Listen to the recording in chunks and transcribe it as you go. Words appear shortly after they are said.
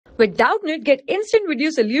With Doubtnut, get instant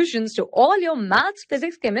video solutions to all your maths,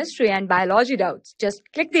 physics, chemistry, and biology doubts. Just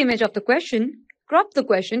click the image of the question, crop the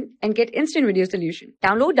question, and get instant video solution.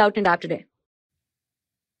 Download Doubtnut app today.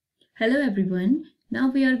 Hello everyone.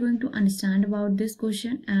 Now we are going to understand about this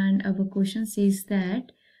question, and our question says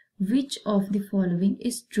that which of the following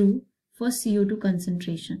is true for CO2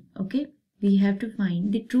 concentration. Okay, we have to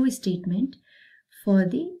find the true statement for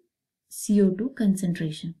the CO2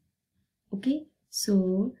 concentration. Okay,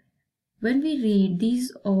 so when we read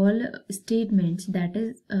these all statements, that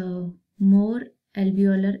is more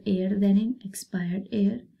alveolar air than in expired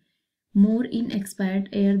air, more in expired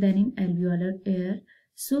air than in alveolar air,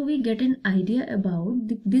 so we get an idea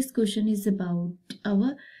about this question is about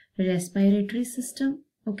our respiratory system.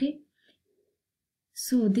 Okay,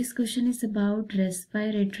 so this question is about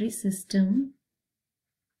respiratory system.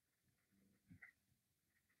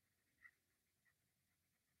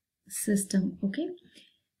 Okay,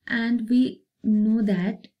 and we know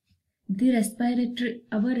that the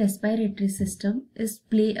our respiratory system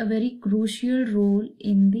play a very crucial role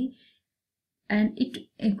in the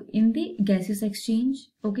gaseous exchange.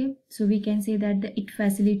 Okay, so we can say that it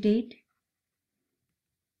facilitate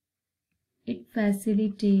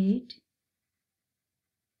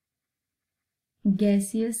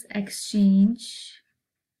gaseous exchange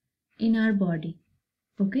in our body.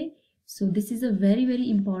 Okay, so this is a very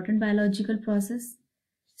important biological process.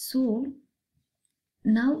 So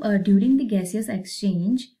now during the gaseous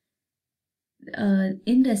exchange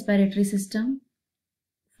in respiratory system,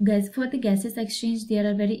 for the gaseous exchange there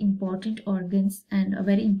are very important organs and are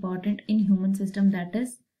very important in human system, that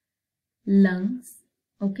is lungs.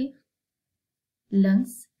 Okay,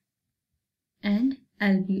 lungs and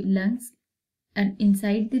lungs, and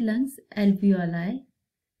inside the lungs alveoli.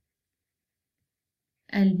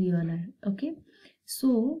 Okay,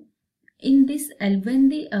 so in this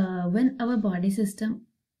when our body system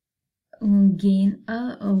gain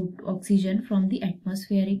oxygen from the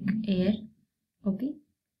atmospheric air. Okay,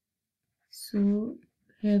 so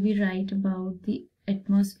here we write about the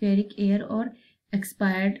atmospheric air or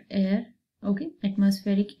expired air. Okay,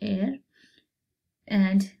 atmospheric air,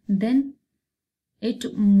 and then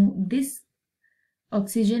this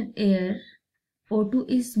oxygen air O2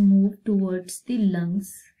 is moved towards the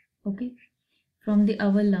lungs. Okay, from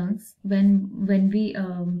our lungs when we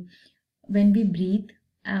breathe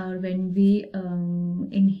or when we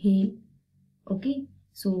inhale. Okay,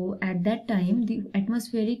 so at that time the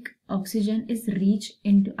atmospheric oxygen is reached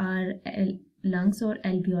into our lungs or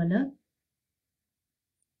alveolar.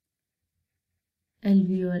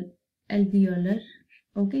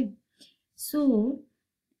 Okay, so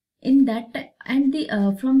in that and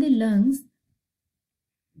from the lungs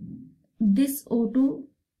this O2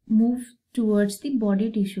 moves towards the body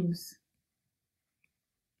tissues.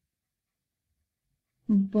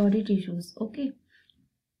 Okay,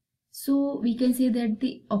 so we can say that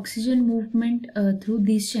the oxygen movement through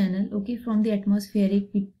this channel, okay, from the atmospheric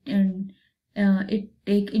it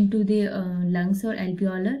take into the lungs or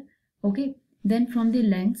alveolar. Okay, then from the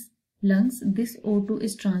lungs this O2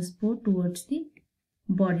 is transported towards the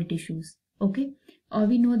body tissues. Okay,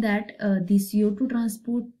 we know that the CO2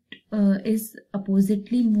 transport is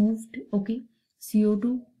oppositely moved. Okay,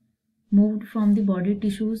 CO2 moved from the body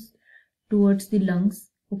tissues towards the lungs.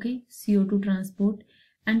 Okay, CO2 transport,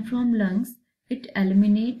 and from lungs it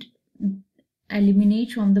eliminate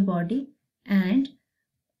from the body and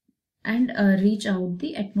reach out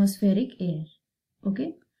the atmospheric air.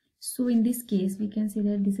 Okay, so in this case we can say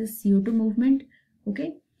that this is CO2 movement.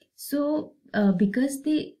 Okay, so because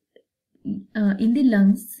the in the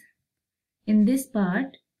lungs, in this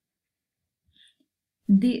part,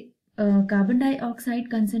 the carbon dioxide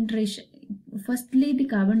concentration, firstly the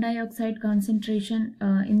carbon dioxide concentration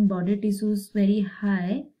in body tissues very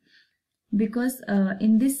high, because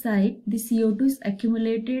in this side the CO2 is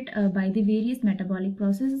accumulated by the various metabolic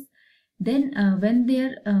processes. Then when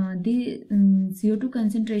the CO2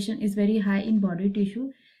 concentration is very high in body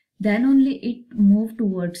tissue, then only it move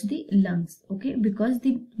towards the lungs. Okay, because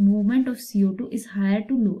the movement of CO2 is higher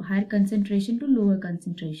concentration to lower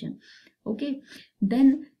concentration. Okay,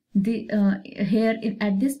 then the here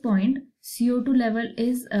at this point CO2 level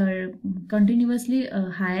is continuously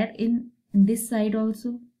higher in this side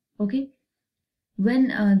also. Okay, when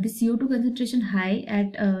the CO2 concentration high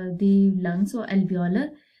at the lungs or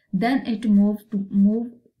alveolar, then it move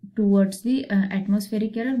towards the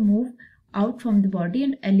atmospheric air, move out from the body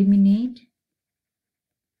and eliminate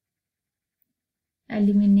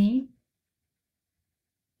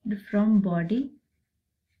from body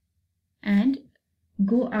and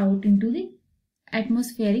go out into the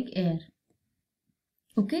atmospheric air.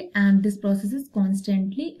 Okay, and this process is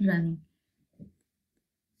constantly running.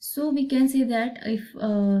 So we can say that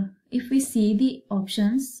if we see the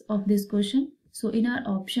options of this question, so in our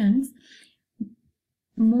options,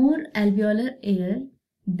 more alveolar air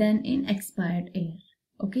than in expired air.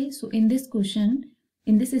 Okay, so in this question,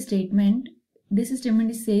 in this statement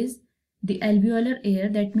says the alveolar air,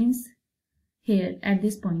 that means here at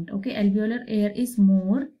this point, okay, alveolar air is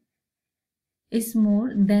more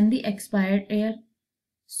than the expired air.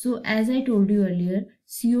 So as I told you earlier,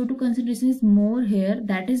 CO2 concentration is more here,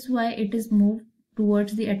 that is why it is moved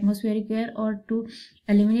towards the atmospheric air or to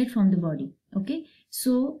eliminate from the body. Okay,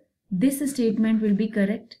 so this statement will be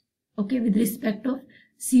correct, okay, with respect of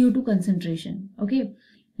CO2 concentration. Okay,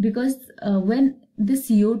 because when the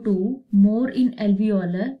CO2 more in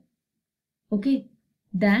alveolar, okay,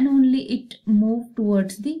 then only it move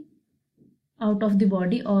towards the out of the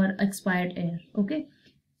body or expired air. Okay,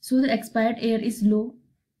 so the expired air is low,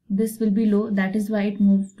 this will be low, that is why it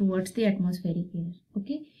moves towards the atmospheric air.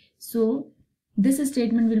 Okay, so this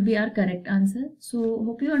statement will be our correct answer. So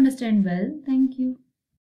hope you understand well. Thank you.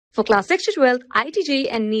 For class 6 to 12, IIT JEE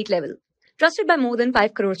and NEET level. Trusted by more than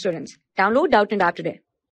 5 crore students. Download Doubtnut app today.